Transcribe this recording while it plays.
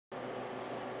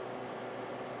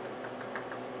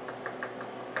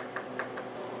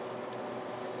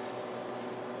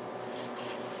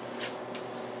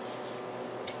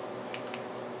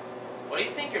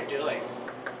think you're doing?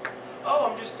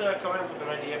 Oh, I'm just coming up with an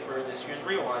idea for this year's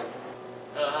Rewind.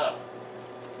 Uh-huh.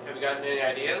 Have you gotten any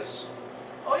ideas?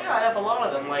 Oh yeah, I have a lot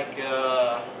of them, like,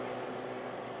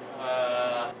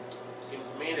 Seems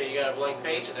to me that you got a blank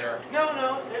page there.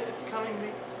 No, it's coming to me,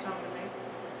 it's coming to me.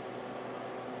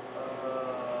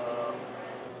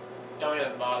 Don't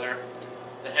even bother.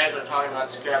 The heads are talking about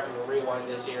scrapping the Rewind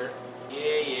this year.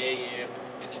 Yeah.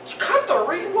 Cut the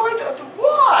Rewind?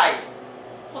 Why?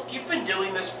 Look, you've been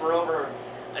doing this for over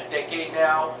a decade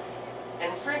now,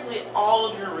 and frankly,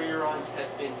 all of your reruns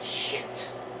have been shit.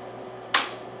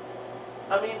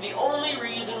 I mean, the only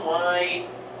reason why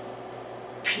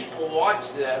people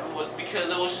watched them was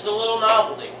because it was just a little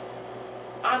novelty.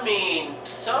 I mean,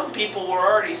 some people were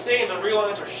already saying the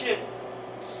rewinds were shit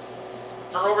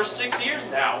for over 6 years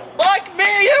now. Like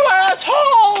me, you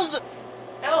assholes!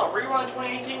 Hell, Rewind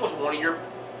 2018 was one of your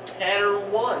better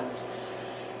ones.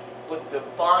 With the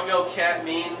Bongo Cat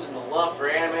memes and the love for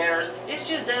animators, it's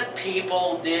just that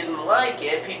people didn't like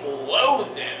it. People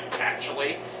loathed it,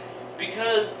 actually,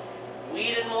 because we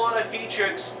didn't want to feature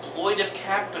exploitive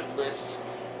capitalists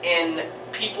and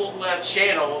people who have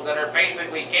channels that are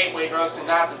basically gateway drugs to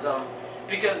Nazism,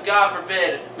 because God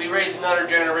forbid we raise another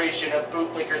generation of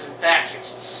bootlickers and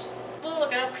fascists. Well,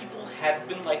 look, I know people have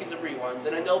been liking the rewinds,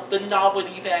 and I know the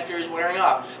novelty factor is wearing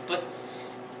off, but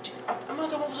I'm not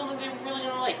gonna come up with something they're really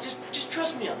gonna like. Just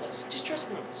trust me on this. Just trust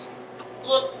me on this.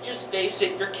 Look, just face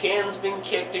it, your can's been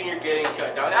kicked and you're getting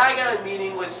cut down. I got a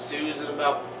meeting with Susan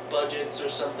about budgets or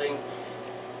something.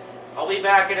 I'll be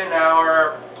back in an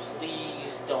hour.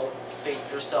 Please don't fake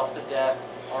yourself to death,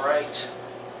 alright?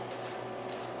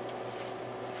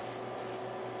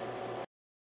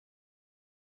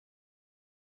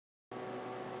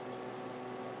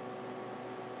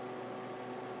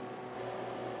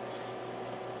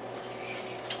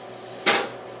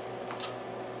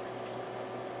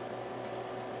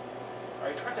 Are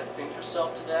you trying to think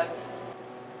yourself to death?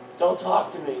 Don't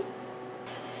talk to me.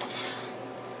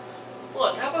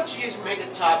 Look, how about you just make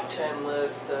a top 10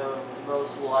 list of the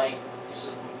most liked,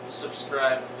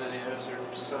 subscribed videos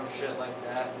or some shit like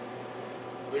that.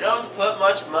 We don't have to put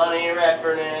much money or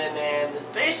effort in, and it's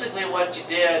basically what you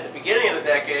did at the beginning of the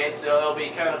decade, so it'll be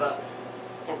kind of a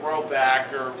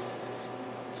throwback or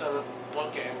some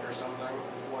bookend or something.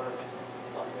 Whatever the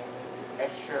fuck that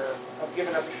is. Yeah, sure. I've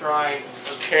given up trying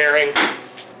or caring.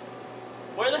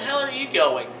 Where the hell are you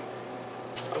going?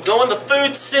 I'm going to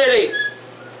Food City!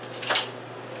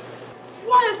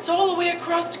 Why, it's all the way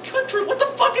across the country. What the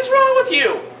fuck is wrong with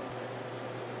you?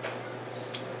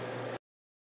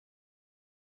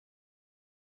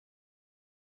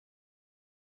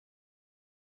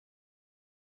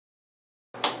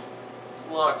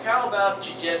 Look, how about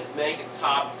you just make a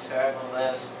top 10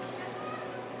 list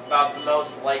about the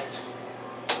most liked?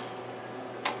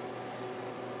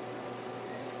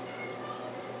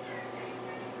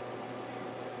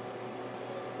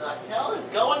 What the hell is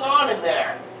going on in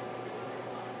there?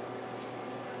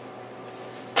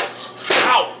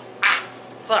 Ow! Ah!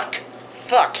 Fuck!